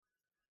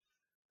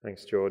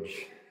Thanks,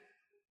 George.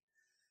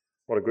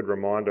 What a good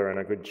reminder and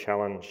a good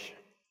challenge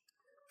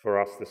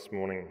for us this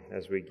morning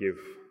as we give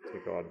to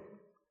God.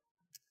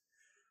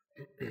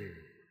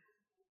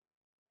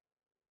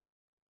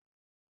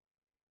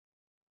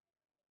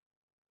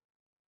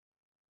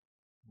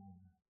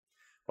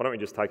 Why don't we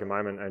just take a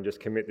moment and just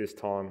commit this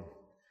time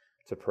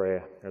to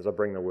prayer as I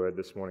bring the word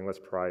this morning. Let's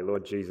pray.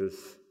 Lord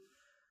Jesus,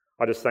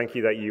 I just thank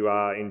you that you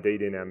are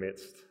indeed in our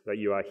midst, that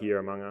you are here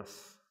among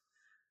us,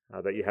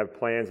 that you have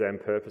plans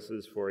and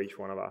purposes for each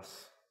one of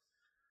us.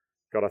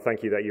 God, I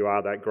thank you that you are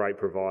that great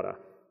provider.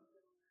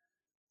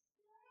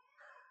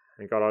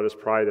 And God, I just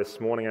pray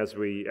this morning as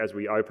we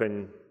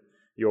open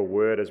your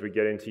word, as we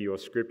get into your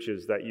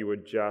scriptures, that you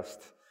would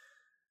just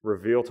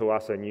reveal to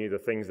us anew the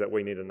things that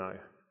we need to know.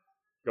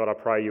 God, I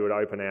pray you would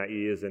open our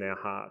ears and our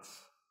hearts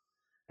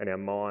and our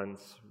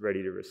minds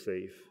ready to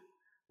receive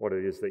what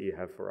it is that you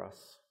have for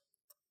us.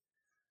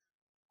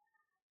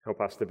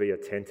 Help us to be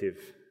attentive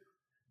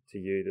to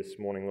you this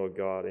morning, Lord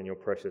God, in your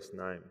precious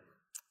name.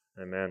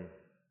 Amen.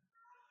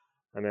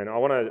 Amen. I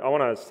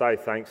want to say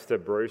thanks to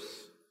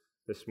Bruce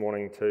this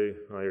morning too.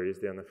 Oh, here he is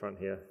down the front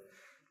here.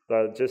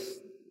 But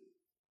just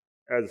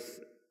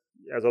as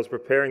I was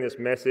preparing this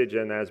message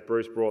and as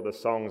Bruce brought the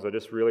songs, I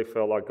just really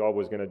felt like God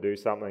was going to do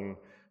something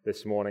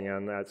this morning,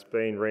 and that's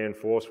been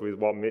reinforced with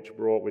what Mitch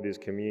brought with his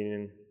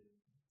communion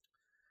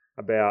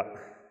about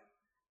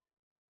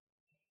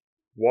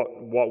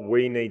what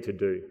we need to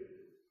do.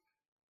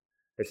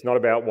 It's not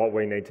about what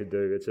we need to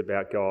do, it's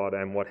about God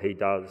and what he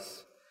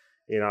does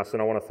in us.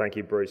 And I want to thank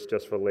you, Bruce,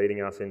 just for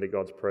leading us into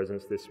God's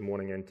presence this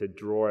morning and to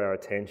draw our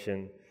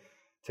attention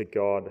to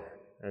God.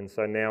 And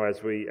so now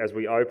as we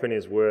open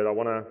his word, I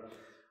want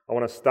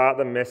to start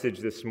the message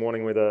this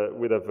morning with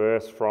a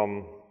verse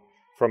from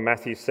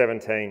Matthew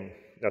 7:13.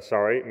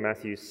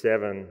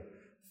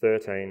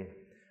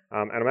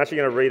 And I'm actually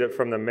going to read it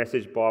from the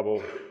Message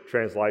Bible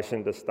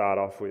translation to start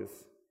off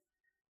with.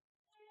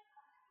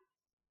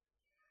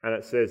 And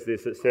it says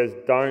this, it says,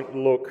 "Don't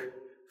look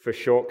for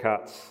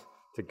shortcuts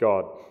to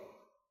God.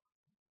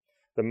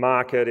 The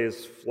market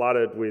is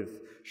flooded with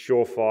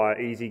surefire,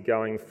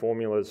 easygoing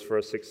formulas for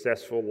a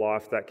successful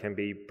life that can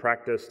be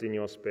practiced in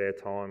your spare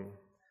time.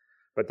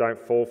 But don't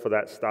fall for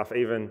that stuff,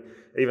 even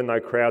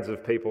though crowds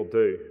of people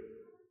do.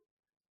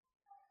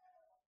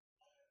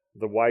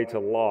 The way to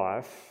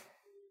life,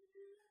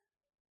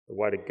 the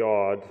way to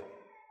God,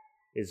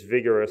 is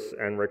vigorous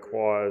and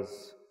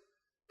requires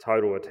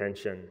total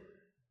attention."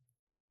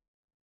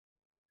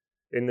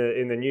 In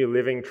the New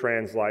Living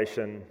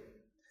Translation,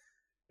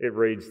 it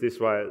reads this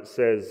way. It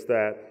says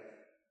that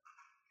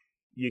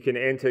you can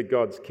enter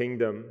God's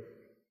kingdom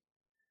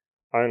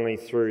only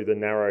through the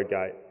narrow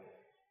gate.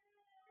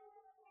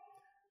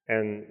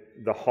 And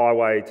the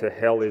highway to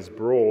hell is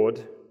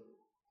broad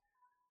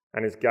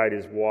and his gate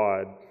is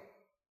wide.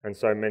 And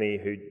so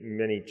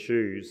many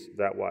choose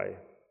that way.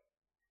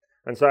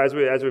 And so as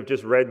we've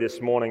just read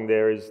this morning,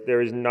 there is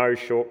no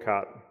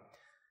shortcut,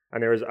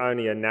 and there is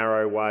only a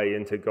narrow way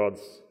into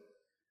God's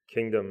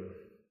kingdom.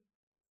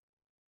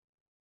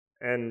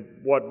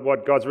 And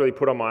what God's really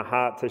put on my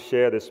heart to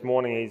share this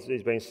morning,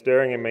 he's been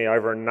stirring in me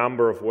over a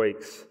number of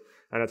weeks,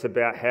 and it's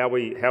about how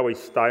we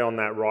stay on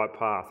that right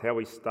path, how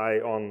we stay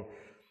on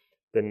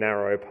the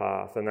narrow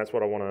path, and that's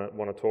what I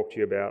want to talk to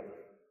you about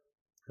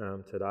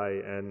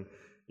today. And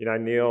you know,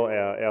 Neil,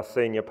 our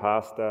senior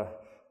pastor,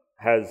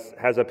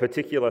 has a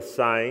particular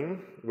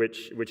saying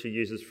which he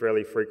uses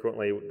fairly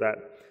frequently that,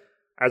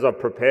 as I've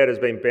prepared, has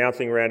been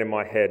bouncing around in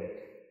my head.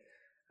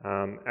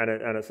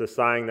 And it's a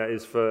saying that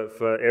is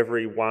for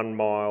every 1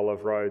 mile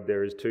of road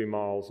there is 2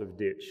 miles of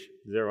ditch.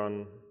 Does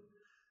everyone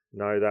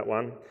know that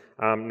one?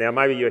 Now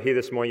maybe you're here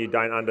this morning, you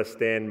don't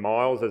understand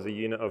miles as a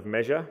unit of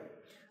measure.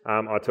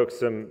 I took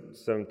some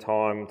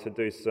time to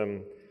do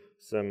some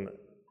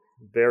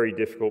very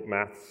difficult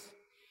maths,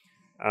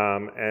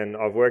 and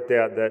I've worked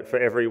out that for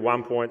every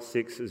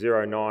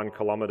 1.609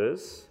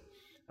 kilometres,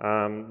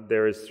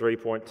 there is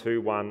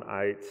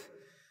 3.218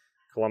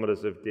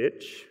 kilometres of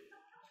ditch.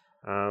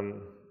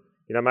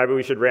 Maybe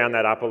we should round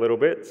that up a little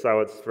bit.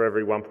 So it's for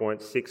every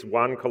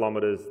 1.61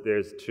 kilometres,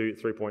 there's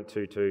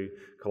 3.22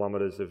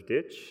 kilometres of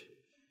ditch.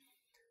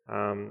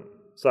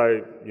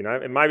 So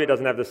maybe it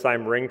doesn't have the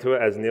same ring to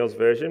it as Neil's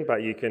version,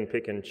 but you can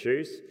pick and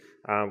choose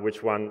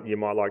which one you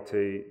might like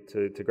to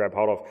grab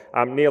hold of.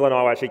 Neil and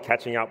I were actually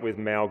catching up with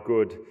Mal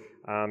Good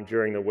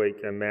during the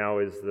week, and Mal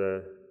is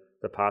the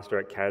pastor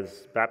at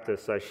Kaz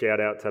Baptist, so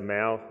shout out to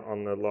Mal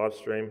on the live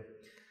stream.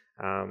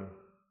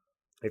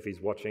 If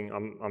he's watching,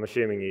 I'm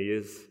assuming he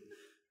is.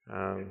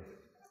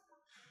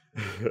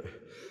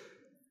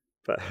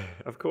 But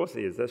of course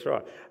he is, that's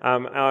right.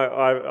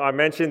 I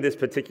mentioned this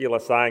particular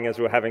saying as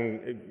we were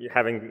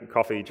having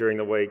coffee during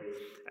the week,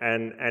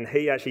 and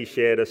he actually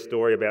shared a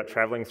story about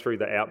travelling through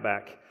the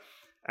outback,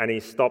 and he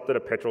stopped at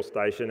a petrol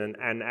station,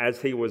 and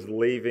as he was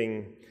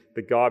leaving,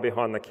 the guy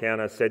behind the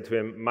counter said to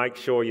him, "Make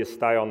sure you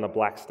stay on the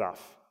black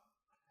stuff."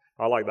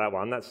 I like that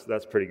one,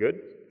 that's pretty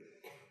good.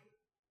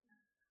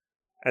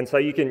 And so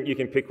you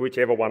can pick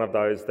whichever one of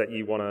those that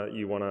you want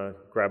to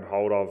grab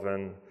hold of,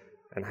 and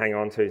and hang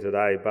on to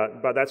today.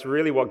 But that's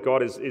really what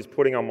God is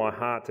putting on my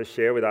heart to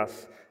share with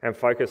us and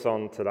focus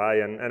on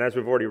today. And as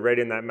we've already read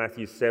in that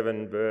Matthew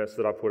 7 verse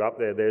that I put up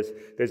there,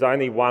 there's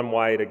only one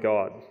way to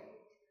God.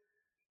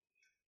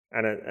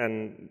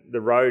 And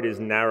the road is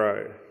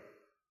narrow.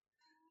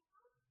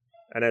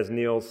 And as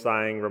Neil's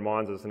saying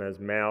reminds us, and as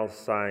Mal's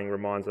saying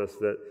reminds us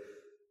that,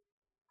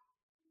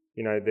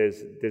 you know,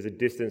 there's a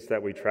distance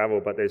that we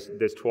travel, but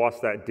there's twice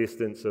that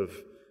distance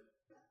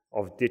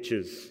of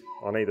ditches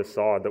on either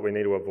side that we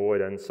need to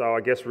avoid. And so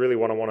I guess really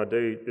what I want to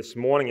do this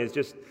morning is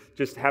just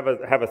have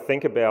a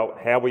think about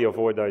how we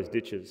avoid those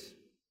ditches.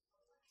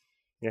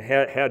 You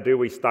know, how do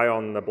we stay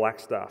on the black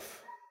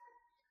stuff?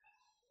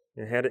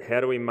 You know, how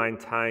do we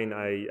maintain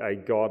a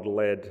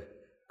God-led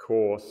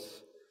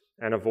course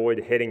and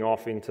avoid heading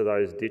off into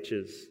those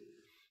ditches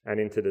and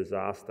into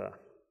disaster?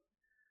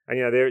 And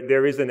you know,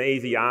 there is an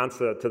easy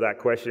answer to that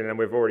question, and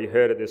we've already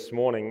heard it this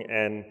morning,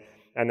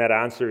 and that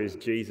answer is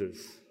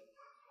Jesus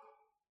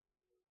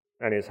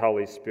and His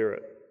Holy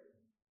Spirit.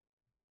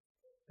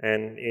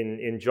 And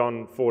in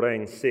John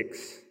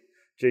 14:6,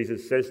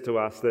 Jesus says to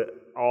us that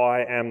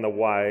I am the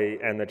way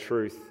and the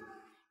truth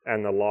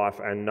and the life,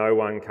 and no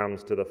one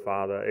comes to the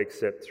Father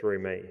except through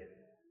me.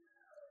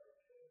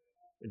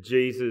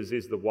 Jesus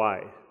is the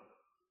way.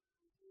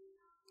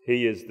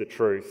 He is the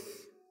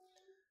truth.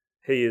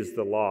 He is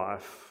the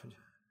life.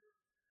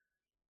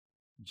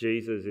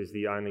 Jesus is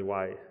the only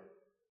way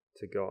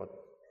to God.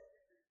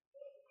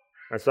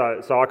 And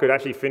so I could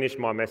actually finish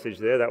my message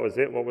there. That was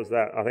it. What was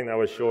that? I think that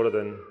was shorter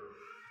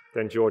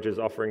than George's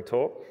offering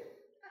talk.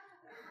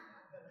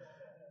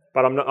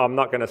 But I'm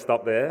not going to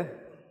stop there.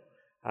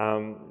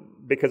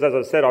 Because as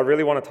I said, I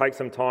really want to take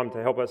some time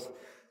to help us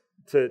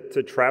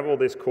to travel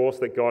this course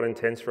that God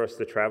intends for us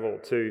to travel,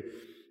 to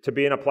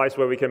be in a place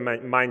where we can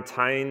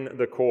maintain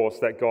the course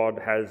that God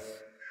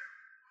has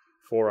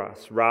for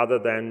us, rather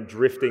than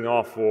drifting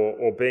off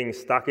or being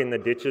stuck in the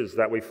ditches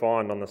that we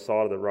find on the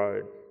side of the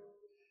road.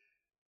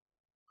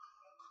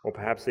 Or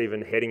perhaps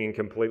even heading in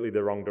completely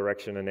the wrong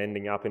direction and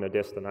ending up in a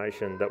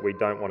destination that we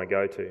don't want to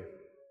go to.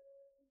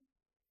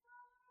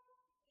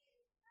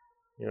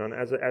 You know, and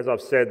as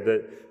I've said,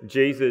 that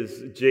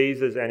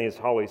Jesus and His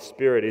Holy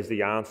Spirit is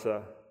the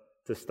answer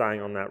to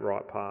staying on that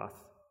right path.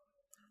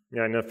 You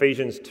know, in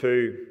Ephesians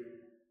 2,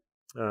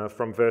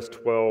 from verse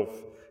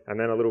 12, and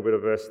then a little bit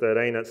of verse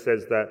 13, it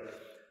says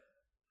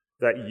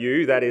that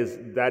you, that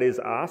is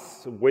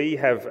us, we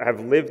have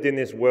lived in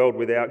this world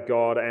without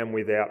God and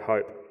without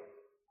hope.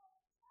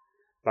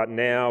 But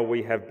now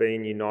we have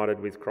been united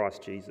with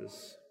Christ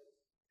Jesus.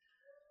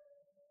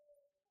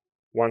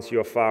 Once you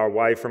are far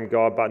away from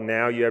God, but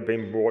now you have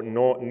been brought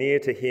near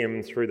to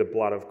Him through the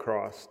blood of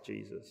Christ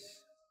Jesus.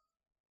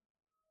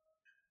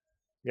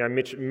 You know,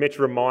 Mitch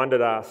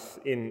reminded us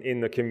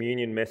in the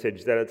communion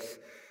message that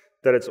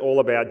it's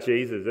all about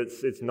Jesus.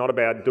 It's not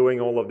about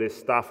doing all of this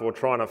stuff or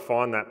trying to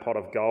find that pot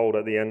of gold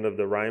at the end of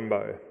the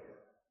rainbow.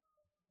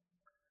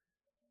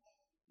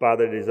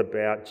 But it is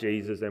about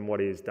Jesus and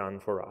what He has done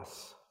for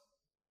us.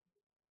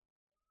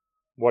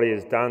 What He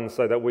has done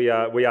so that we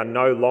are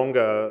no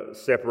longer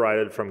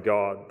separated from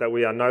God, that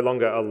we are no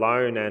longer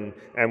alone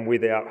and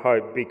without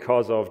hope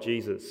because of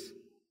Jesus.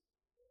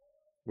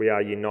 We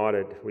are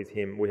united with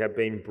Him. We have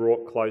been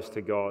brought close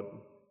to God.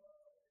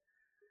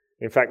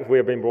 In fact, we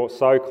have been brought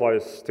so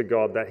close to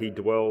God that He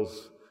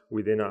dwells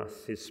within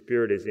us. His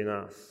Spirit is in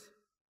us.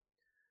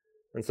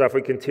 And so if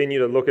we continue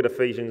to look at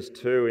Ephesians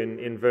 2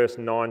 in verse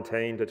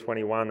 19 to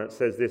 21, it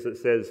says this, it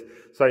says,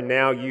 so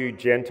now you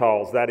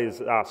Gentiles, that is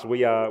us,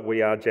 we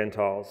are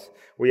Gentiles.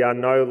 We are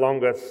no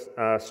longer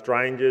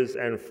strangers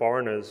and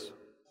foreigners,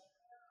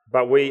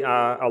 but we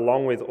are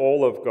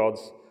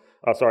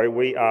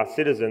we are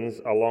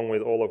citizens along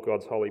with all of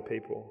God's holy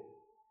people.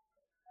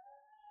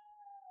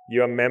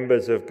 You are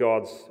members of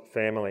God's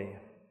family.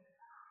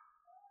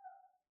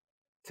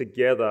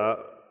 Together,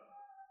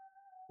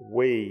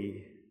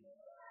 we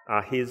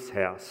are His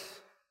house,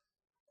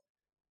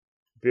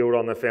 built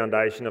on the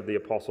foundation of the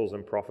apostles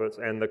and prophets,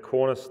 and the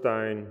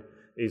cornerstone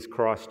is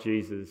Christ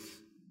Jesus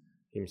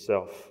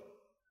Himself.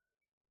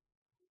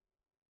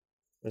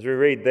 As we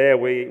read there,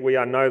 we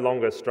are no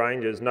longer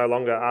strangers, no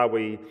longer are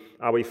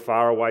we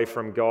far away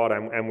from God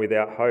and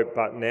without hope,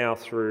 but now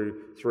through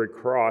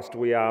Christ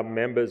we are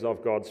members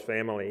of God's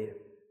family.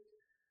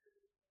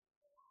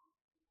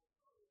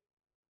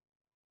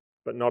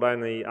 But not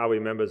only are we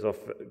members of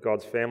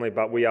God's family,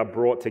 but we are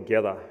brought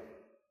together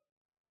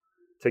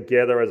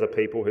as a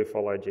people who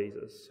follow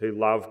Jesus, who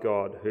love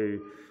God,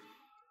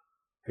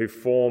 who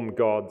form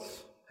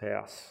God's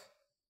house.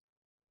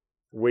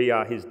 We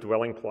are His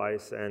dwelling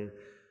place, and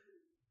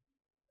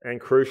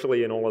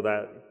crucially in all of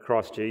that,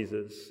 Christ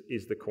Jesus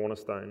is the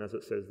cornerstone, as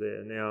it says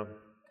there. Now,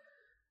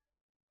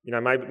 you know,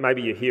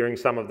 maybe you're hearing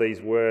some of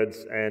these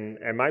words and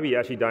maybe you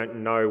actually don't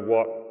know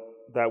what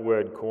that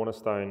word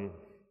cornerstone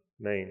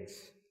means.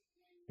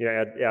 You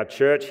know, our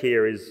church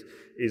here is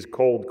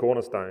called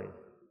Cornerstone.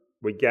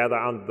 We gather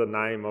under the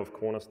name of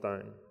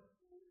Cornerstone.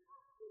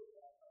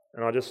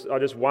 And I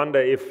just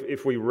wonder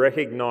if we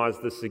recognise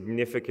the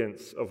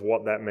significance of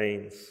what that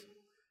means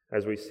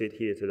as we sit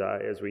here today,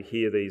 as we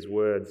hear these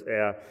words.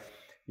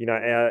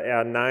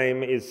 Our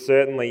name is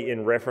certainly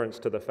in reference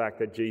to the fact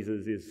that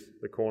Jesus is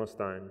the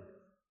cornerstone.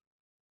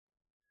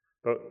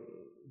 But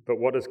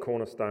what does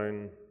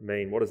cornerstone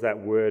mean? What does that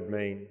word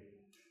mean?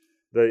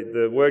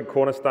 The word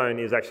cornerstone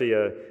is actually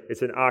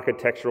it's an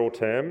architectural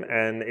term,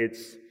 and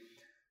it's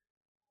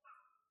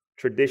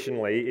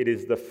traditionally it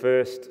is the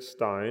first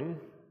stone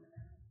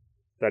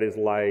that is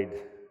laid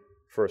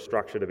for a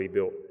structure to be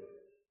built.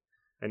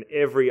 And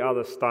every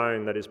other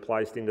stone that is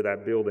placed into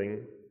that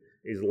building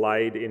is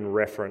laid in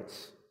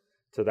reference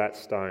to that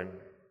stone.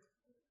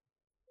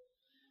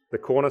 The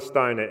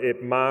cornerstone,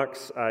 it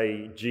marks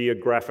a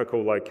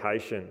geographical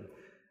location,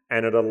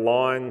 and it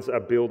aligns a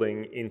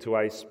building into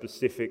a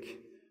specific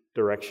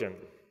direction.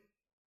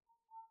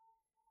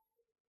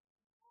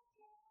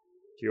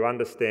 Do you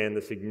understand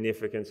the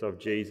significance of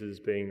Jesus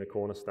being the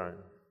cornerstone?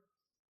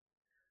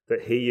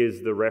 That he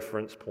is the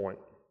reference point,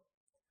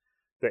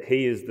 that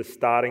he is the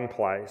starting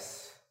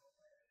place.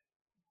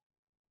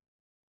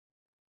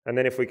 And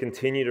then if we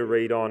continue to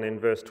read on in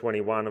verse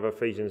 21 of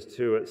Ephesians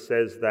 2, it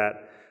says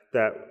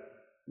that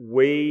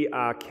we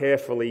are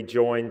carefully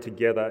joined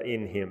together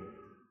in him,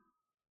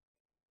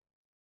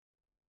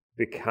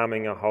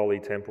 becoming a holy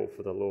temple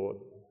for the Lord.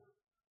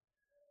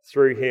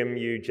 Through him,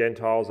 you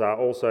Gentiles are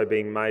also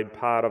being made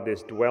part of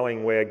this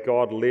dwelling where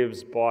God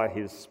lives by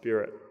his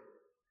Spirit.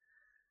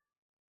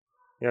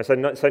 So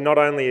not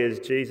only is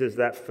Jesus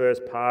that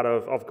first part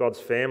of God's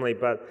family,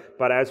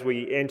 but as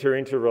we enter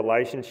into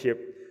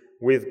relationship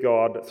with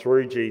God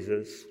through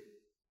Jesus,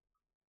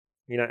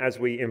 as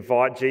we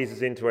invite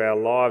Jesus into our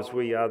lives,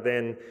 we are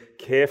then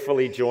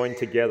carefully joined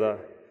together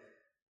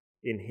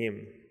in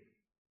him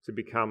to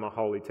become a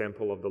holy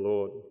temple of the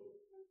Lord.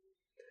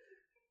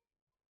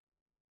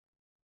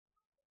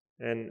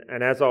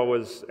 And as I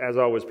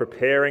was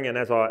preparing and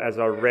as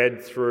I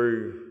read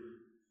through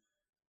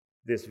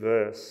this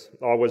verse,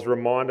 I was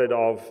reminded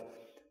of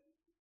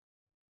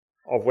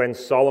when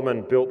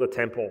Solomon built the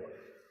temple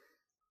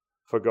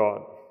for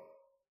God.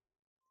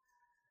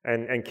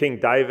 And King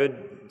David,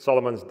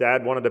 Solomon's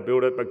dad, wanted to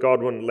build it, but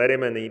God wouldn't let him,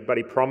 but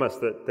he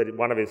promised that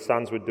one of his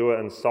sons would do it,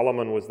 and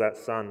Solomon was that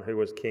son who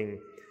was king.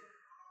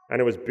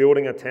 And it was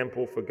building a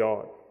temple for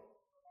God.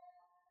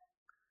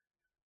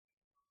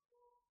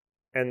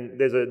 And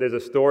there's a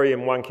story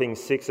in 1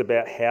 Kings 6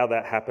 about how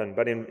that happened,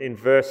 but in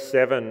verse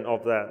 7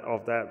 of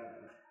that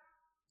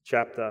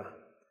chapter,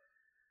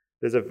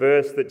 there's a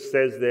verse that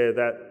says there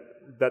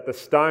that the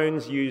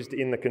stones used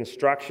in the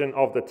construction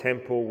of the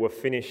temple were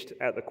finished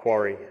at the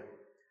quarry.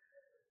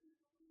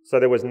 So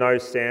there was no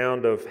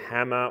sound of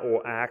hammer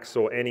or axe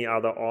or any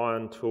other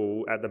iron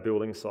tool at the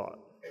building site.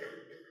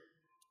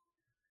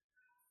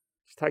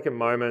 Just take a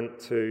moment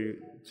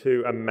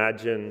to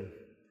imagine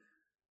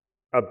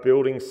a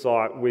building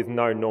site with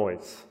no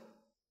noise.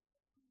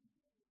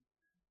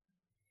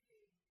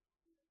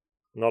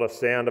 Not a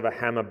sound of a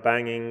hammer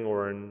banging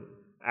or an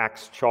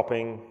axe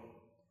chopping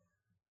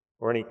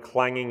or any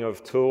clanging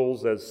of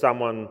tools as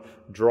someone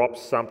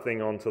drops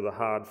something onto the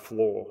hard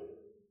floor.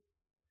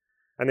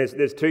 And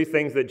there's two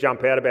things that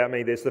jump out about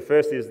me. The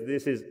first is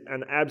this is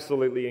an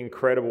absolutely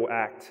incredible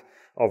act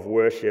of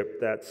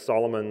worship that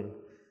Solomon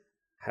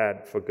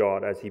had for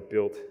God as he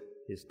built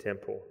his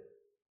temple.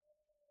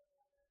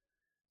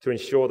 To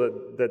ensure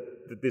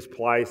that this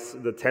place,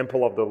 the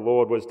temple of the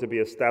Lord, was to be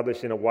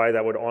established in a way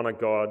that would honour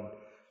God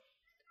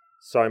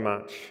so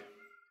much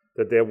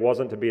that there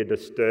wasn't to be a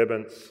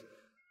disturbance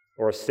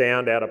or a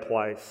sound out of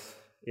place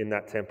in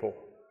that temple.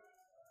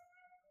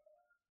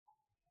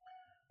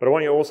 But I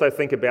want you to also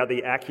think about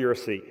the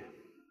accuracy,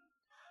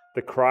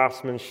 the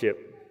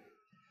craftsmanship,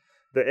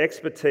 the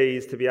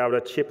expertise to be able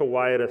to chip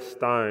away at a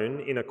stone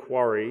in a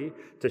quarry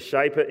to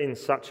shape it in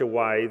such a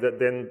way that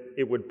then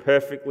it would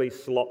perfectly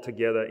slot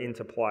together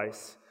into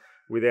place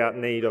without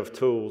need of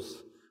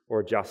tools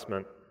or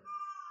adjustment.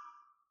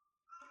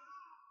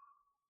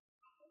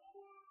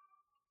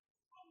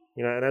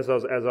 And as I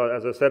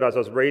said, as I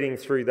was reading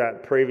through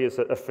that previous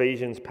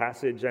Ephesians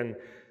passage, and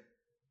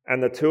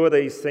the two of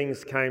these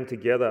things came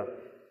together.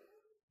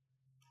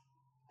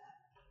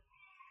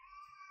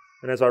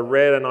 And as I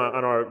read and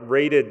I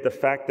read the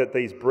fact that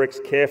these bricks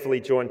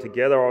carefully joined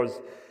together, I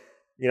was,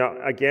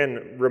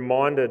 again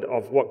reminded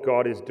of what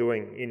God is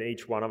doing in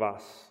each one of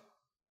us.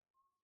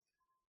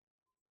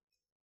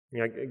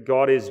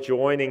 God is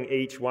joining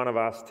each one of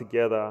us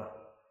together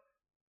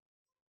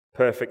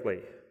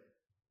perfectly,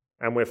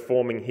 and we're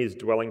forming his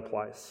dwelling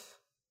place.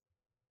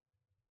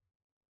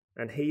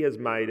 And he has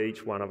made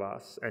each one of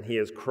us, and he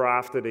has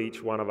crafted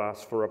each one of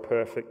us for a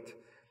perfect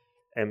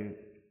and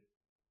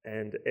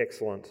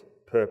excellent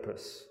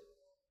purpose.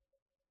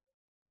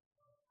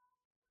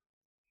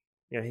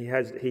 He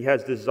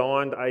has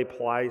designed a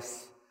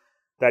place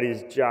that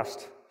is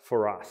just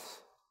for us,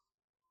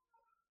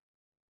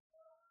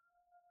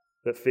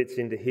 that fits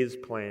into his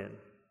plan,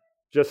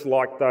 just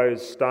like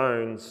those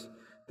stones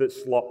that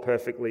slot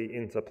perfectly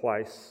into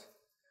place.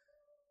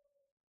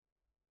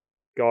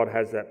 God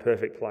has that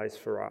perfect place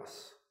for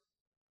us.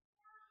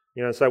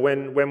 So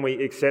when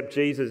we accept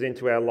Jesus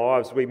into our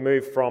lives, we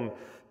move from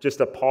just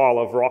a pile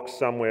of rocks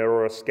somewhere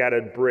or a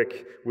scattered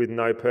brick with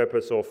no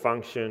purpose or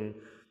function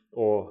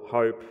or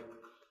hope.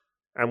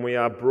 And we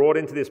are brought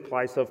into this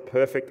place of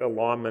perfect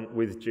alignment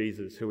with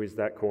Jesus, who is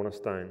that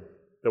cornerstone,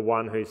 the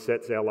one who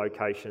sets our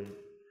location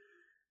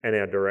and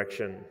our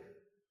direction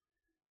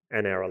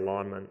and our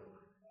alignment.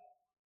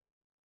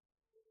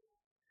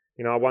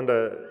 You know, I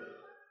wonder,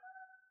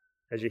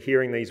 as you're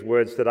hearing these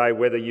words today,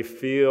 whether you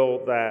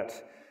feel that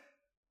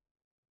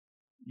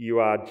you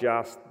are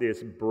just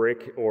this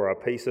brick or a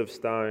piece of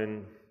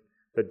stone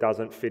that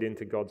doesn't fit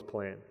into God's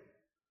plan.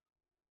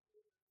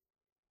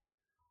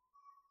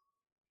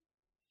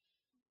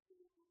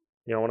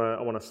 You know,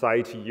 I want to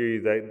say to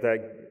you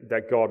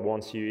that God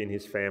wants you in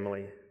his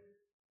family.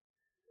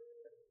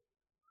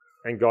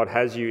 And God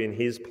has you in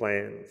his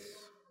plans.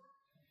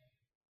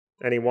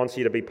 And he wants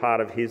you to be part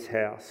of his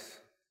house.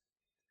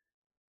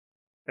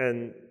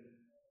 And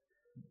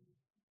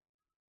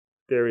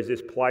there is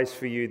this place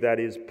for you that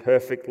is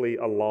perfectly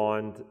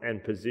aligned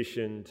and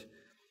positioned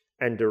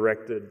and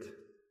directed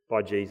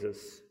by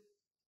Jesus.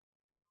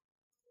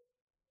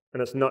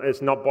 And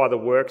it's not by the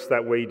works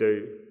that we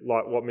do,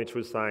 like what Mitch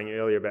was saying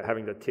earlier about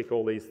having to tick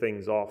all these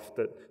things off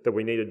that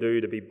we need to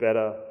do to be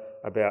better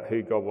about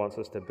who God wants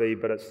us to be,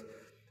 but it's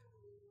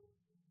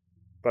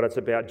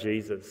about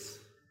Jesus.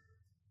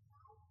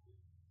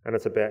 And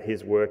it's about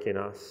his work in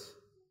us.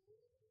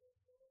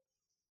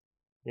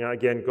 You know,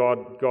 again,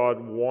 God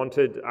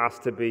wanted us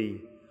to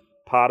be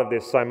part of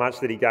this so much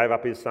that he gave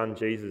up his son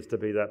Jesus to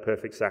be that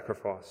perfect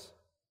sacrifice.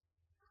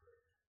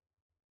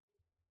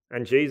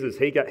 And Jesus,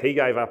 he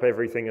gave up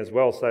everything as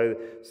well so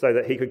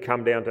that he could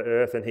come down to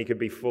earth and he could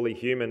be fully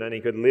human and he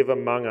could live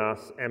among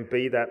us and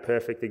be that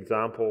perfect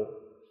example.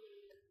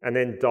 And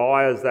then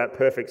die as that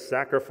perfect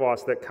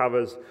sacrifice that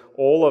covers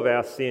all of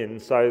our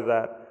sins so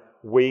that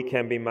we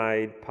can be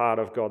made part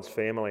of God's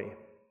family.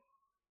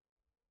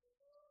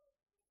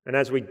 And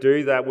as we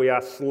do that, we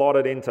are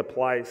slotted into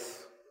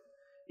place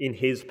in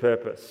his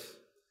purpose.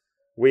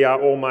 We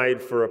are all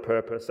made for a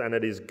purpose, and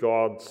it is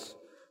God's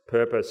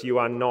purpose. You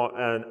are not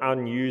an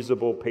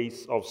unusable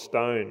piece of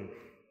stone.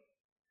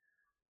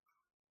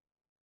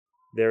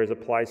 There is a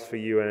place for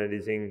you, and it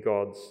is in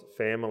God's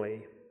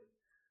family.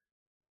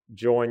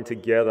 Joined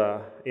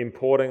together,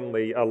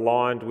 importantly,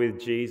 aligned with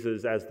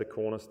Jesus as the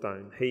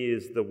cornerstone. He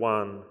is the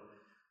one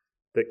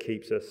that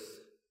keeps us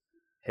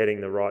heading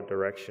the right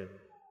direction.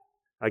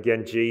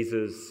 Again,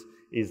 Jesus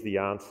is the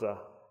answer.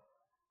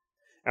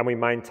 And we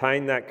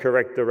maintain that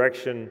correct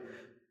direction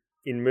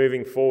in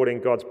moving forward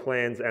in God's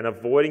plans and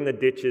avoiding the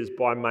ditches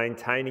by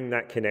maintaining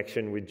that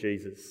connection with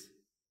Jesus.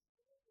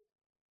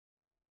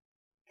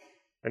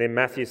 And in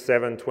Matthew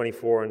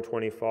 7:24 and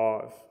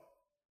 25,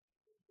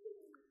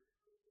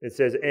 it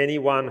says,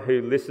 "Anyone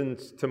who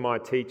listens to my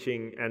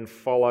teaching and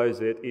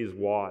follows it is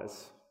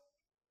wise,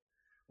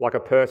 like a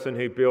person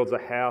who builds a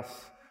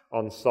house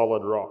on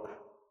solid rock.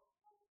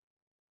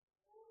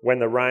 When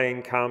the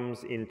rain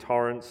comes in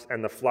torrents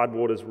and the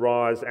floodwaters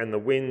rise and the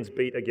winds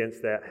beat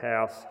against that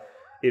house,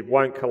 it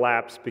won't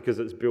collapse because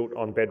it's built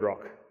on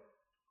bedrock."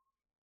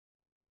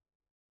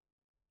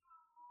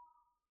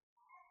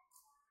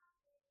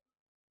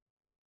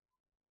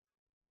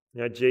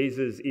 You know,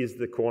 Jesus is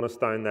the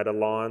cornerstone that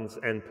aligns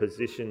and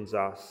positions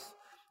us.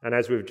 And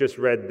as we've just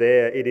read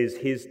there, it is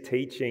his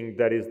teaching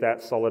that is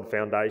that solid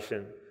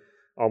foundation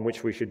on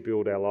which we should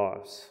build our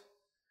lives.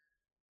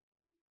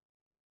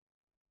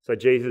 So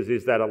Jesus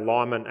is that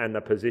alignment and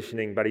the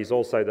positioning, but he's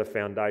also the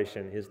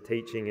foundation. His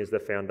teaching is the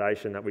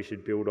foundation that we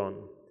should build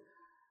on.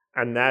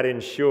 And that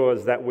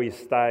ensures that we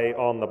stay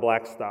on the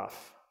black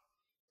stuff.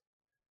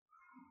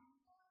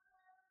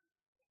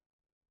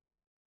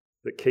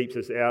 That keeps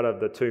us out of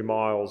the 2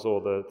 miles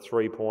or the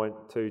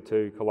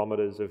 3.22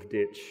 kilometres of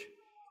ditch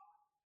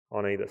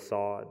on either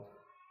side.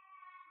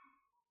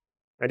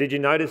 And did you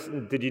notice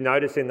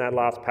in that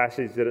last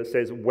passage that it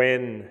says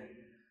when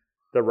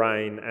the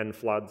rain and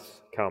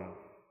floods come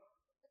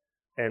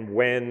and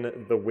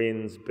when the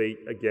winds beat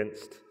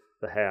against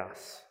the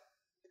house?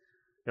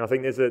 Now, I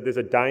think there's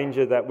a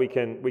danger that we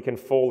can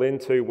fall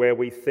into where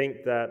we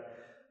think that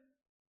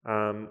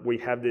we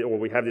have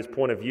this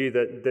point of view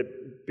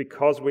that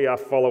because we are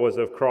followers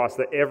of Christ,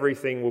 that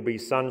everything will be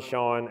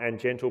sunshine and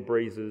gentle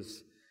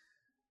breezes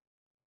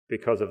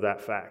because of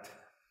that fact.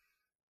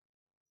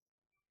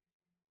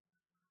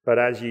 But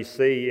as you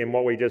see in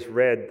what we just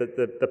read, that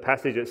the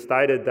passage it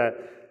stated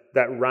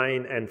that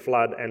rain and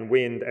flood and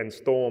wind and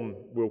storm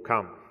will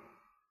come.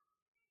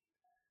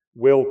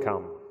 Will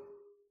come.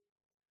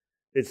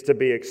 It's to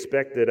be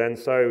expected, and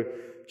so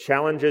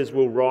challenges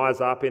will rise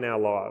up in our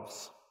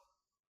lives.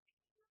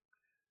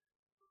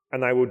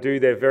 And they will do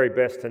their very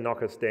best to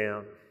knock us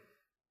down,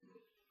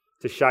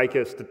 to shake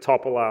us, to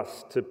topple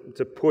us,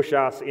 to push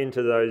us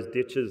into those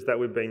ditches that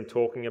we've been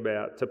talking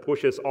about, to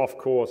push us off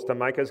course, to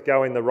make us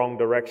go in the wrong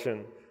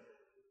direction.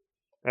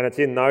 And it's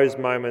in those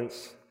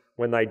moments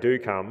when they do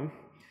come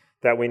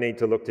that we need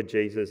to look to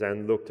Jesus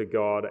and look to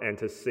God and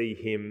to see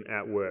him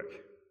at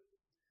work.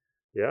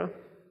 Yeah?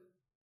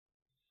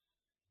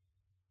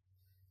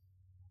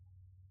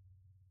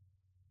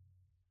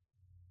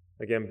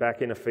 Again,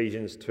 back in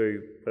Ephesians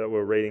 2 that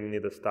we're reading near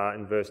the start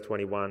in verse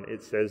 21,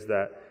 it says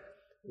that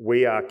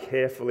we are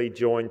carefully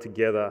joined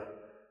together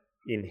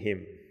in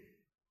him,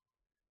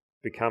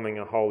 becoming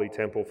a holy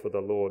temple for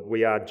the Lord.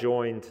 We are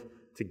joined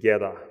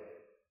together.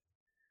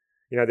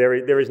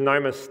 There is no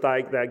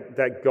mistake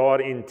that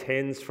God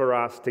intends for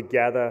us to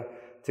gather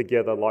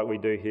together like we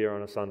do here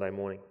on a Sunday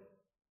morning.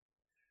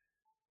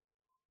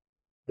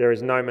 There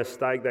is no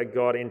mistake that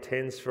God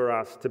intends for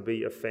us to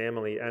be a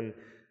family, and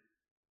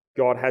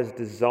God has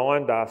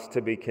designed us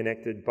to be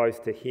connected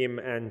both to him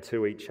and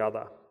to each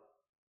other.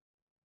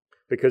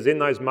 Because in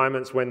those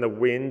moments when the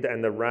wind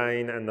and the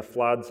rain and the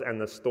floods and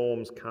the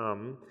storms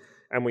come,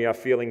 and we are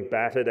feeling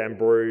battered and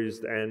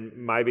bruised and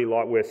maybe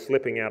like we're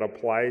slipping out of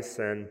place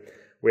and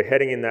we're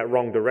heading in that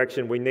wrong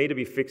direction, we need to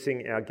be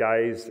fixing our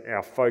gaze,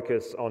 our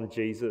focus on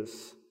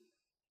Jesus.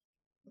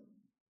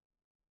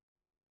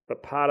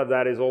 But part of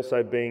that is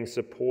also being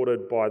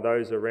supported by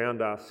those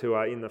around us who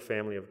are in the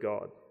family of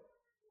God,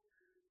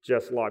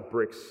 just like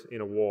bricks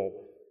in a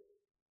wall.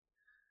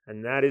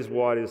 And that is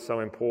why it is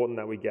so important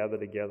that we gather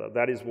together.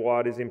 That is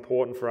why it is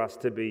important for us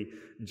to be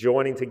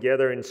joining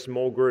together in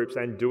small groups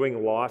and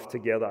doing life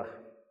together.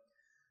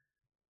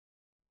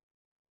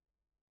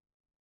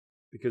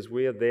 Because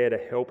we are there to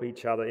help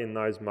each other in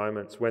those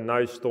moments when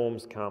those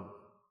storms come.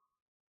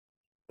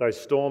 Those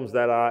storms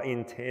that are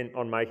intent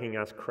on making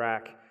us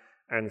crack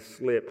and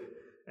slip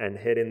and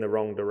head in the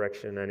wrong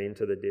direction and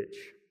into the ditch.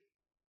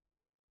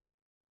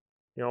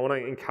 I want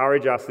to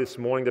encourage us this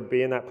morning to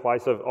be in that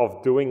place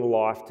of doing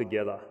life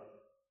together.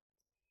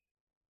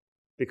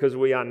 Because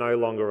we are no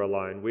longer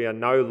alone. We are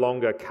no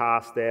longer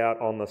cast out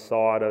on the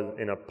side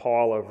in a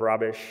pile of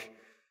rubbish,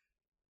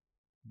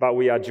 but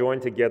we are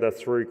joined together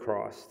through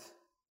Christ.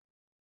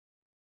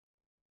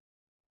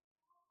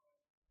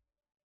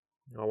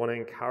 I want to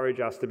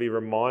encourage us to be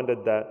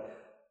reminded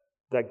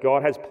that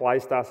God has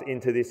placed us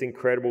into this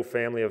incredible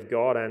family of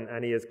God,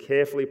 and he has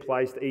carefully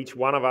placed each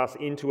one of us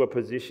into a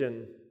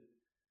position,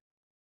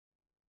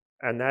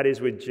 and that is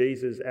with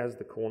Jesus as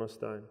the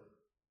cornerstone.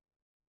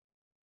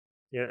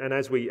 And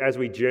as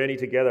we journey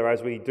together,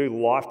 as we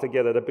do life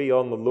together, to be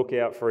on the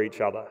lookout for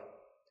each other.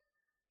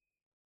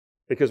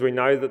 Because we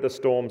know that the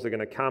storms are going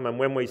to come, and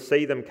when we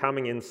see them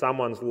coming in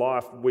someone's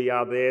life, we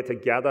are there to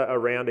gather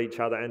around each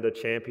other and to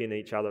champion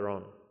each other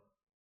on.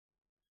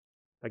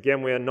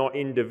 Again, we are not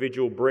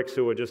individual bricks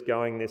who are just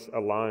going this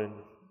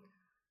alone.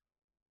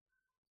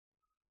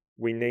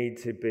 We need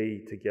to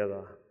be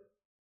together.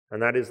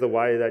 And that is the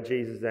way that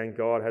Jesus and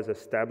God has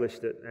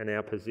established it and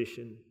our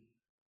position.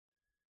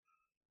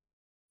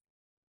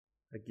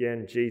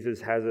 Again,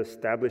 Jesus has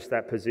established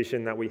that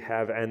position that we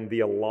have and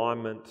the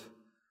alignment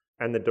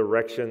and the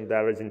direction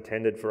that is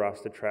intended for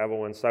us to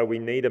travel. And so we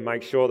need to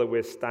make sure that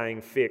we're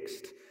staying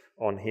fixed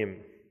on him.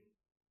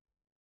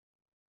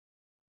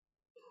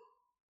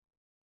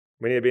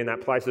 We need to be in that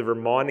place of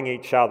reminding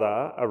each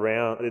other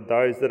around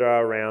those that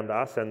are around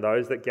us and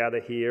those that gather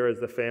here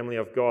as the family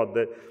of God,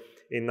 that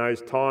in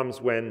those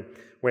times when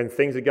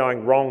things are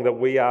going wrong, that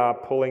we are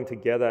pulling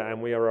together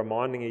and we are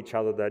reminding each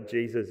other that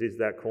Jesus is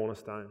that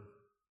cornerstone.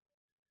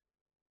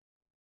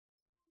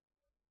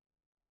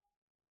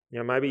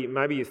 Maybe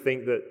you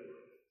think that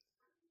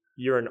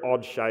you're an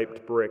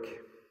odd-shaped brick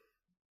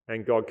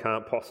and God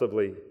can't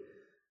possibly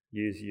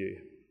use you.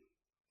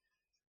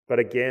 But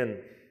again,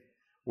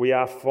 we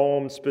are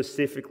formed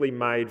specifically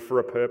made for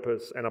a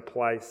purpose and a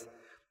place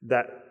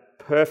that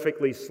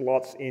perfectly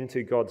slots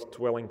into God's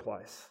dwelling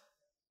place.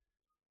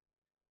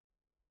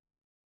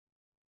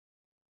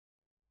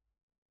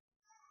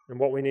 And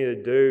what we need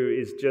to do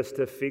is just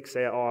to fix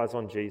our eyes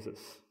on Jesus.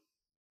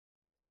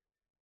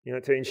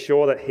 To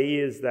ensure that he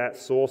is that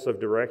source of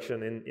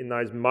direction in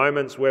those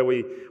moments where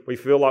we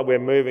feel like we're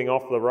moving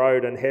off the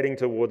road and heading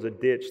towards a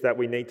ditch, that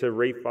we need to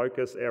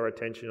refocus our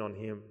attention on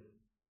him.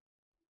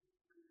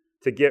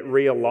 To get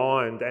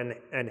realigned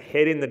and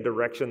head in the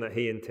direction that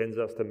he intends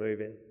us to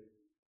move in.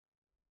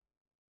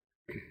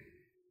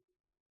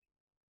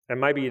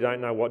 And maybe you don't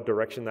know what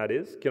direction that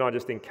is. Can I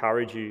just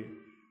encourage you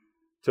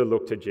to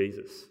look to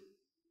Jesus?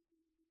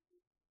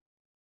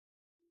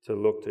 To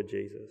look to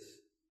Jesus.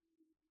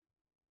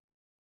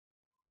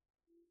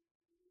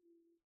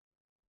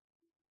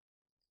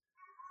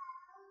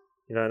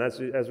 And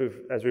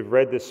as we've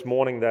read this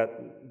morning,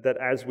 that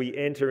as we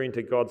enter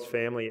into God's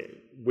family,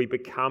 we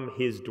become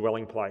his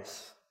dwelling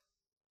place.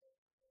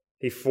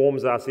 He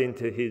forms us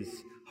into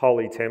his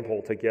holy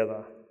temple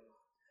together.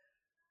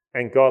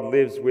 And God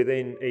lives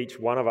within each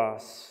one of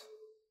us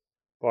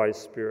by his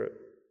Spirit.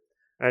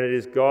 And it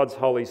is God's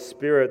Holy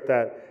Spirit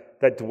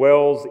that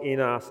dwells in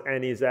us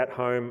and is at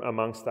home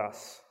amongst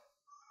us.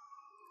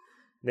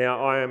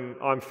 Now,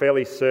 I'm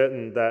fairly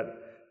certain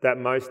that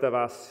most of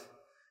us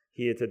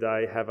here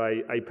today have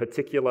a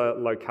particular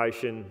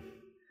location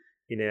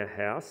in our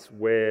house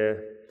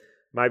where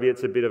maybe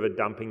it's a bit of a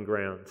dumping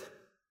ground.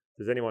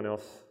 Does anyone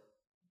else,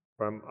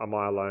 or am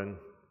I alone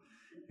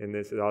in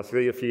this? I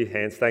see a few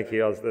hands. Thank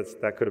you.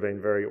 That could have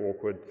been very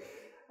awkward.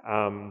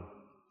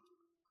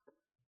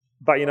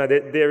 But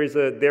there is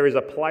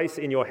a place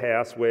in your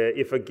house where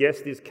if a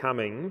guest is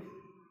coming,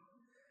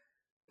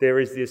 there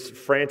is this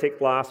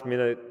frantic last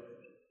minute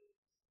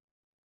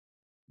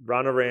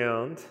run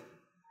around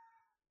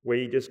where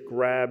you just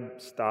grab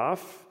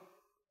stuff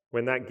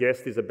when that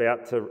guest is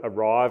about to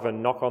arrive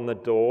and knock on the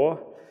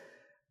door,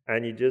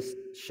 and you just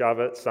shove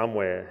it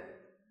somewhere.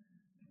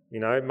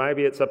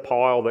 Maybe it's a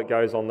pile that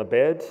goes on the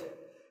bed.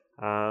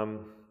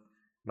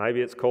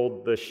 Maybe it's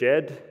called the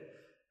shed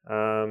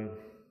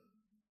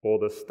or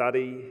the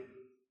study.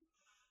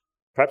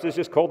 Perhaps it's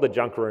just called the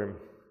junk room.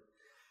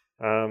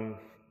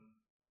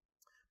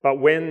 But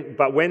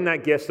when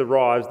that guest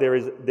arrives, there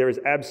is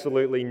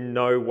absolutely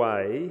no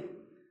way,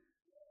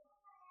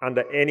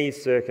 under any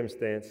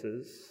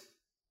circumstances,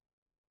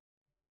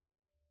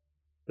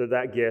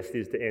 that guest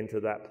is to enter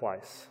that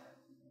place.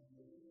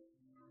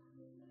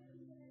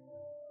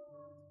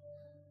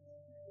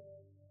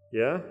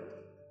 Yeah?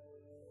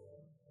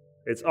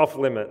 It's off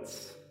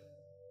limits.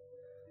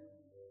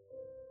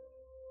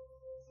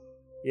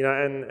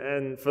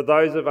 And for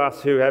those of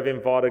us who have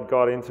invited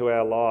God into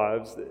our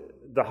lives,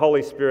 the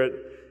Holy Spirit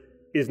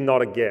is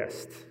not a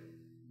guest,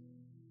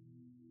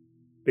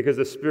 because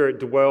the Spirit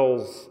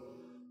dwells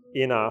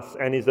in us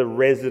and is a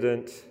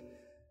resident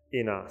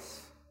in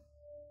us.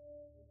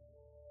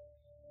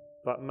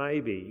 But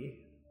maybe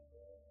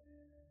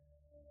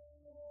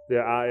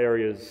there are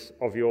areas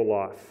of your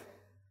life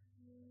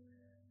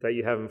that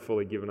you haven't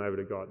fully given over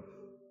to God,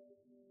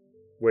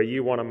 where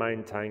you want to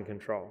maintain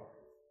control.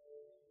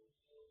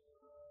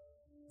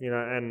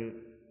 And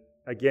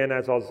again,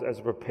 as I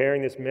was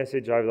preparing this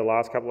message over the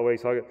last couple of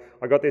weeks,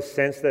 I got this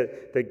sense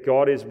that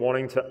God is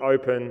wanting to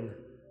open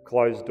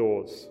closed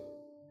doors,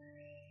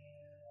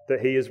 that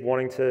He is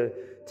wanting to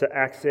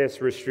access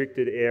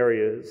restricted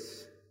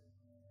areas,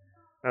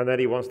 and that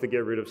He wants to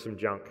get rid of some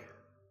junk.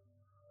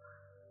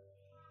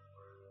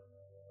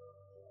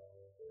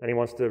 And He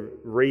wants to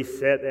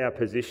reset our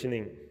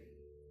positioning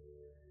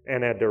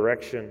and our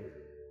direction.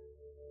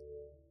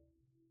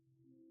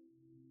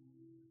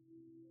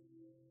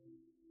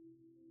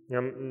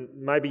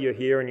 Maybe you're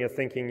here and you're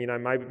thinking,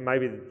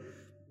 maybe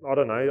I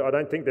don't know, I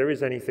don't think there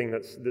is anything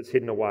that's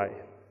hidden away.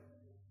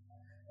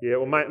 Yeah,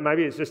 or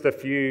maybe it's just a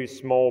few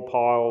small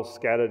piles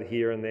scattered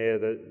here and there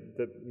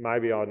that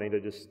maybe I need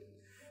to just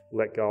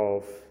let go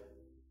of.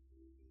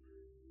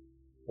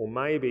 Or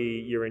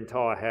maybe your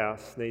entire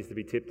house needs to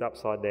be tipped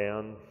upside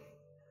down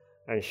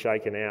and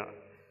shaken out.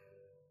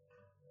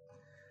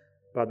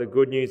 But the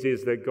good news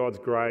is that God's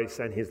grace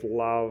and His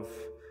love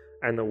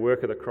and the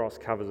work of the cross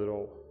covers it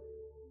all.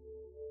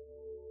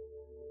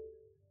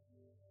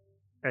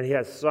 And He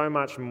has so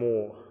much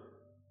more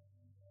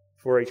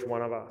for each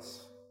one of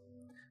us.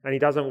 And He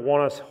doesn't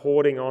want us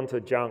hoarding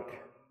onto junk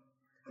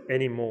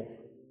anymore,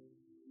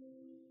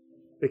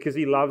 because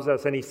He loves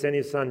us and He sent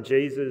His Son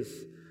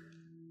Jesus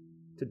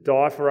to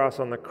die for us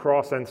on the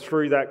cross, and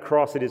through that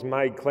cross it is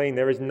made clean.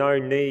 There is no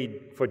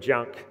need for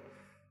junk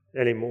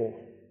anymore.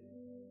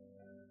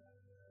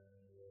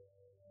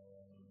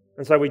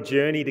 And so we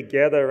journey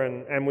together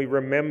and we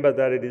remember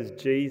that it is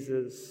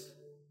Jesus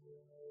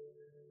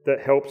that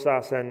helps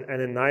us and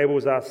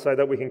enables us so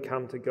that we can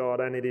come to God.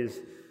 And it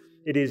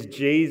is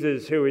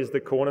Jesus who is the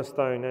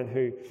cornerstone and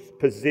who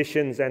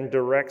positions and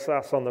directs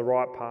us on the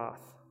right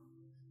path.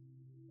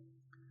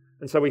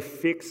 And so we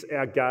fix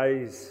our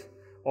gaze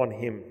on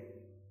Him.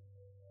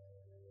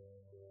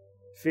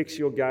 Fix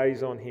your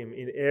gaze on Him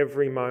in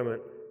every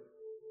moment.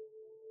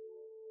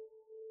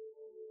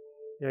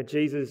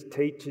 Jesus'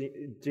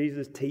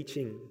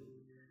 teaching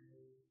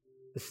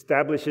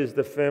establishes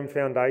the firm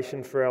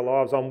foundation for our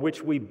lives on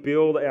which we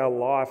build our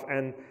life,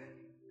 and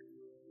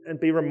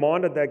be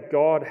reminded that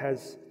God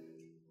has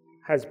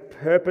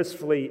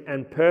purposefully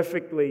and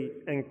perfectly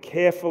and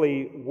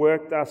carefully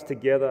worked us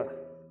together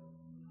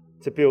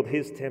to build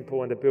His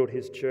temple and to build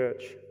His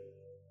church.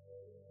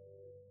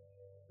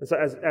 And so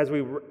as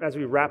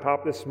we wrap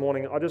up this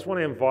morning, I just want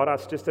to invite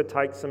us just to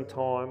take some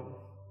time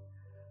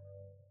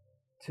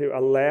to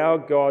allow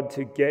God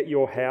to get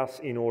your house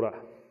in order.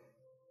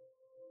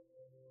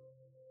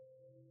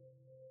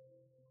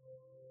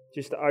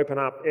 Just to open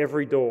up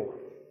every door.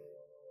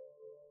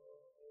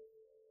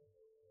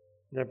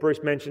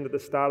 Bruce mentioned at the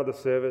start of the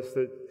service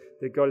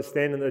that God is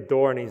standing at the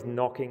door and He's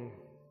knocking.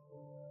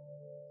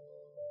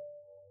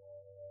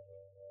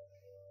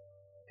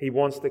 He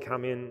wants to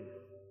come in.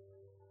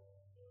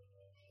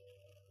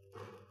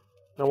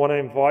 I want to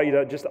invite you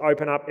to just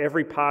open up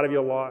every part of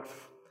your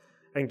life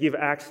and give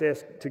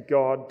access to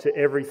God to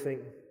everything,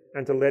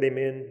 and to let Him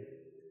in,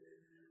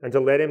 and to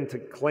let Him to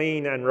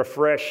clean and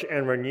refresh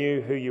and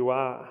renew who you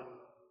are.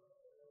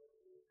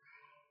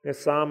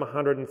 Psalm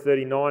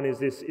 139 is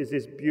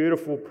this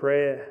beautiful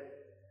prayer,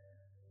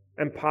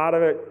 and part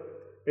of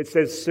it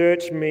says,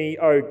 "Search me,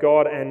 O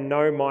God, and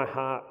know my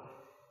heart.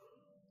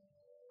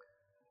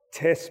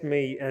 Test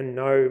me and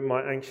know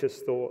my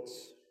anxious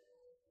thoughts.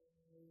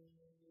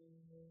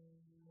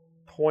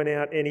 Point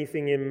out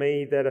anything in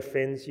me that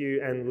offends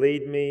you, and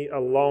lead me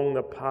along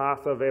the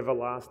path of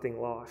everlasting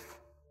life."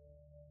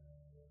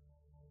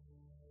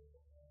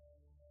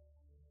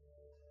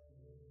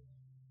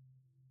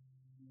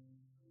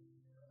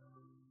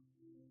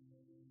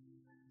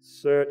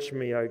 Search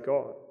me, O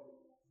God,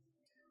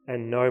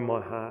 and know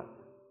my heart.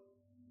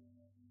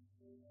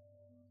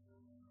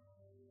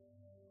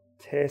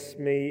 Test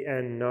me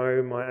and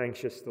know my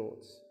anxious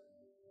thoughts.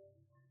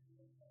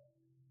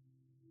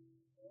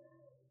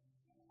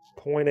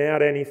 Point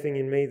out anything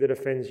in me that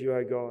offends you,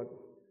 O God,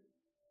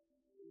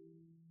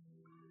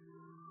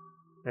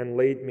 and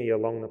lead me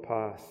along the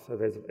path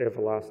of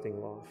everlasting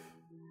life.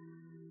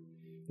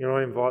 You know,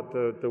 I invite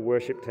the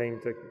worship team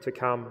to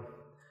come,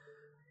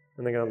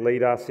 and they're going to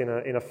lead us in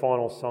a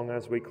final song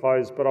as we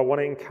close. But I want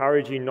to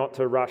encourage you not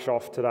to rush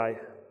off today.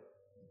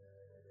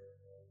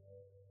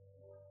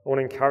 I want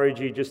to encourage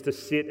you just to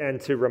sit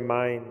and to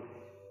remain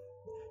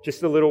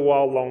just a little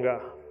while longer.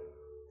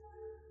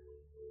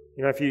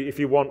 You know, if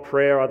you want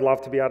prayer, I'd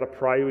love to be able to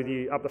pray with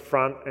you up the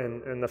front,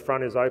 and the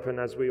front is open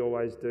as we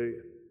always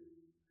do.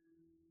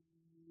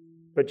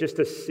 But just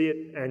to sit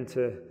and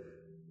to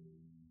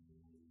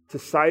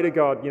say to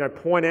God, you know,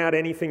 point out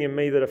anything in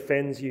me that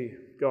offends you,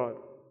 God.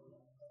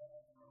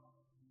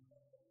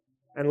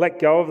 And let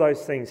go of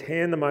those things.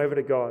 Hand them over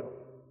to God.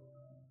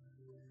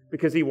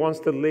 Because He wants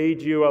to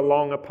lead you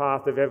along a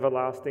path of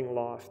everlasting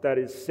life that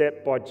is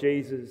set by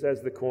Jesus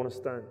as the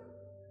cornerstone,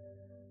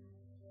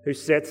 who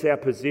sets our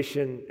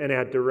position and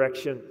our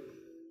direction.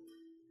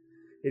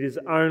 It is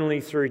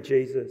only through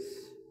Jesus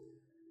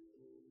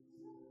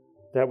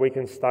that we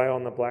can stay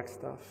on the black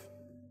stuff.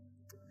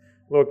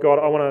 Lord God,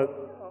 I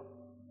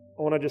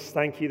want to just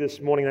thank you this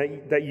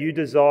morning that you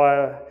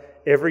desire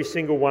every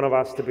single one of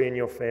us to be in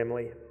your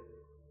family.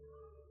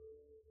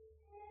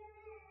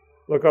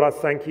 Lord God, I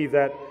thank you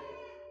that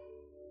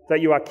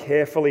you are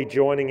carefully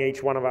joining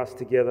each one of us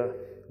together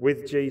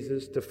with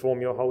Jesus to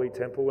form your holy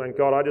temple. And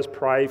God, I just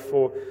pray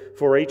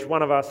for each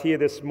one of us here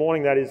this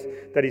morning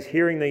that is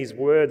hearing these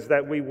words,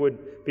 that we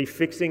would be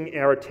fixing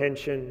our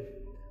attention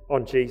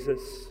on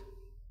Jesus.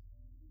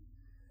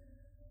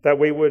 That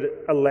we would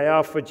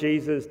allow for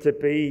Jesus to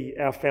be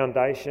our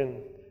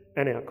foundation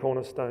and our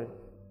cornerstone.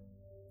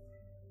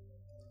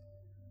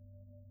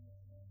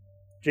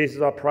 Jesus,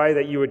 I pray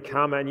that you would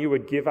come and you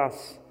would give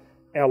us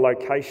our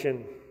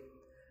location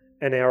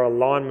and our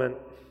alignment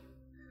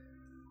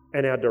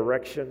and our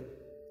direction.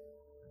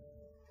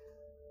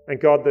 And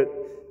God,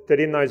 that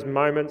in those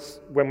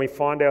moments when we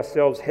find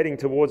ourselves heading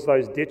towards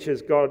those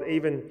ditches, God,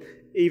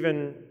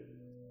 even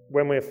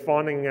when we're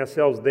finding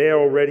ourselves there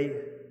already,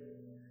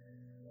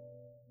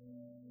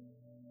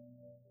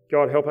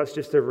 God, help us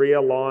just to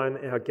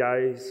realign our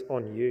gaze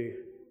on you.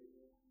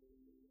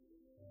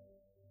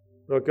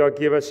 Lord God,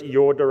 give us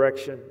your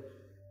direction.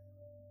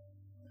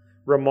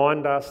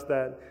 Remind us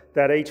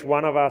that each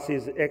one of us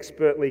is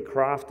expertly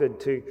crafted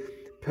to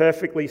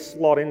perfectly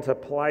slot into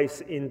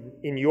place in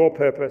your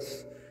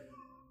purpose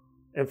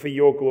and for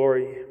your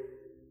glory.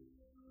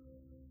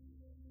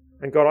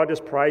 And God, I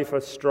just pray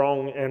for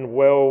strong and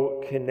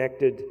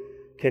well-connected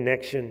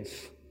connections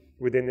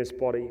within this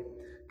body.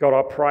 God,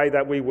 I pray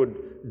that we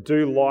would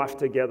do life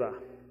together,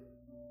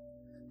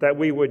 that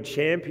we would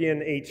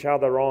champion each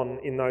other on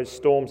in those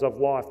storms of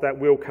life that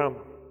will come.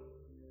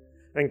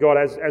 And God,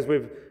 as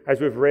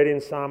we've read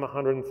in Psalm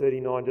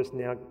 139 just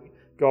now,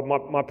 God,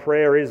 my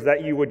prayer is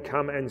that you would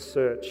come and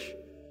search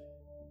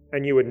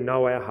and you would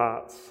know our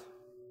hearts.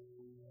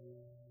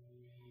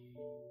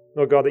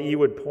 Lord God, that you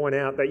would point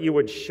out, that you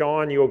would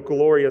shine your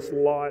glorious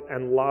light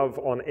and love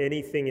on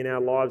anything in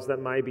our lives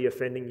that may be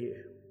offending you.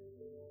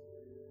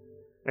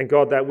 And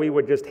God, that we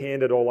would just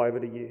hand it all over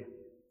to you.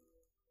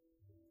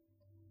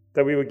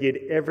 That we would give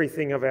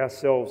everything of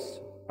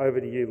ourselves over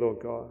to you, Lord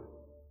God.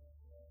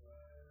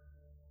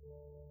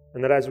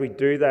 And that as we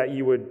do that,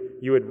 you would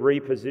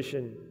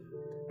reposition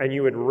and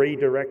you would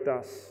redirect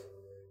us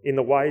in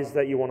the ways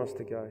that you want us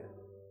to go.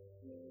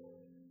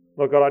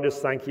 Lord God, I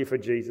just thank you for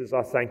Jesus.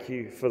 I thank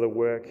you for the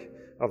work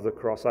of the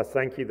cross. I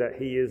thank you that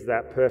he is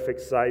that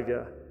perfect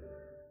Saviour,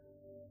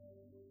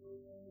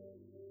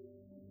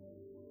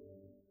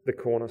 the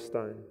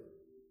cornerstone,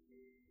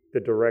 the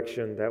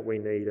direction that we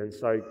need. And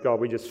so, God,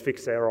 we just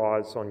fix our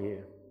eyes on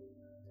you.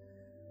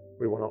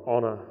 We want to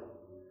honour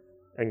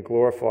and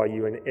glorify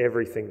you in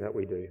everything that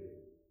we do.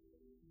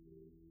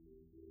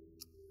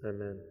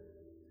 Amen.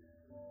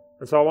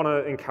 And so I want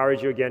to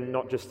encourage you again,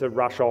 not just to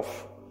rush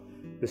off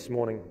this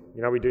morning.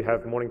 You know, we do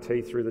have morning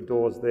tea through the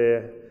doors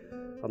there.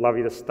 I'd love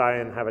you to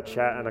stay and have a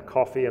chat and a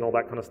coffee and all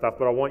that kind of stuff.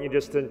 But I want you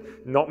just to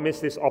not miss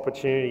this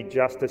opportunity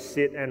just to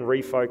sit and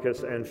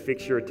refocus and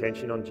fix your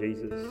attention on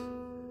Jesus.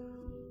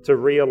 To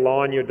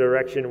realign your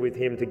direction with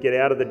him, to get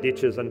out of the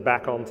ditches and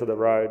back onto the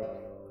road.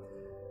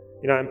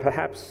 You know, and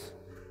perhaps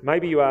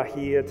maybe you are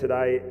here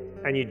today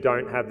and you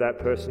don't have that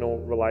personal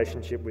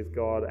relationship with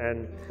God.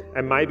 And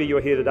maybe you're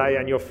here today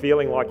and you're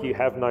feeling like you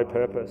have no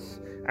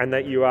purpose and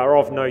that you are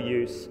of no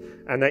use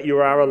and that you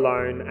are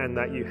alone and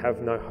that you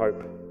have no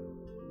hope.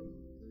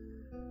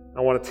 I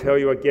want to tell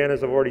you again,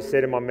 as I've already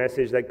said in my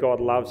message, that God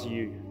loves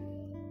you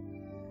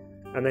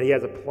and that he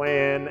has a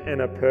plan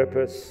and a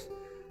purpose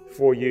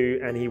for you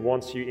and he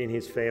wants you in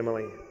his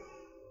family.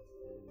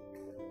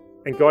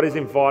 And God is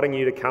inviting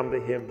you to come to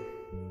him.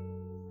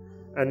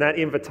 And that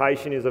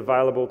invitation is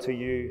available to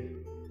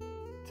you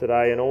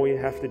today, and all you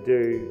have to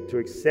do to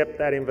accept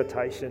that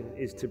invitation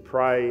is to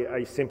pray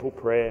a simple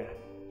prayer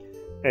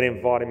and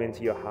invite him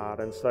into your heart.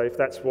 And so if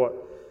that's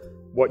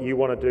what you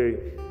want to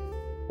do,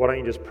 why don't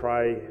you just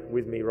pray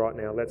with me right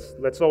now?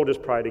 Let's all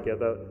just pray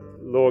together.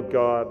 Lord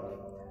God,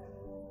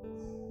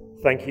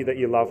 thank you that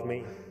you love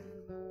me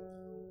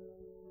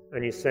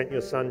and you sent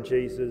your son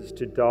Jesus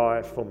to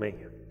die for me.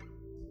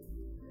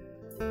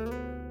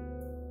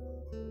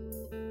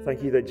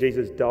 Thank you that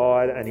Jesus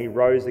died and he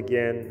rose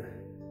again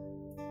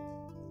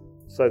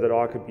so that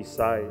I could be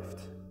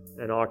saved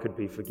and I could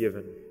be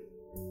forgiven.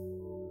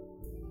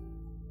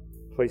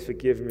 Please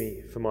forgive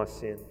me for my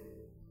sin.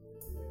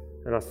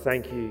 And I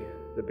thank you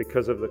that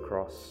because of the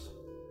cross,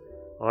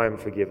 I am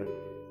forgiven.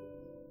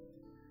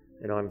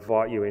 And I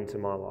invite you into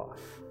my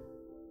life.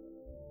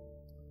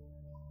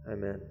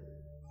 Amen.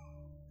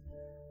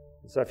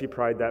 So if you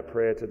prayed that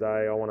prayer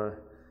today, I want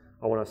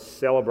to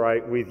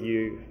celebrate with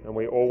you, and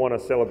we all want to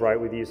celebrate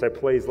with you. So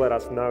please let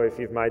us know if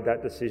you've made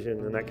that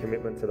decision and that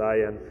commitment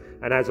today.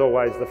 And as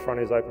always, the front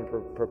is open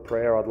for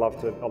prayer. I'd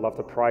love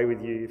to pray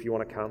with you if you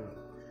want to come.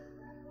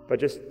 But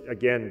just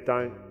again,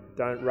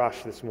 don't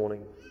rush this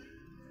morning.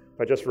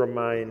 But just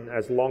remain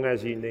as long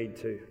as you need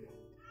to,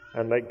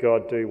 and let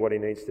God do what he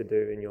needs to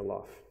do in your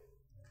life.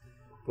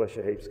 Bless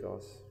you heaps,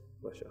 guys.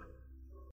 Bless you.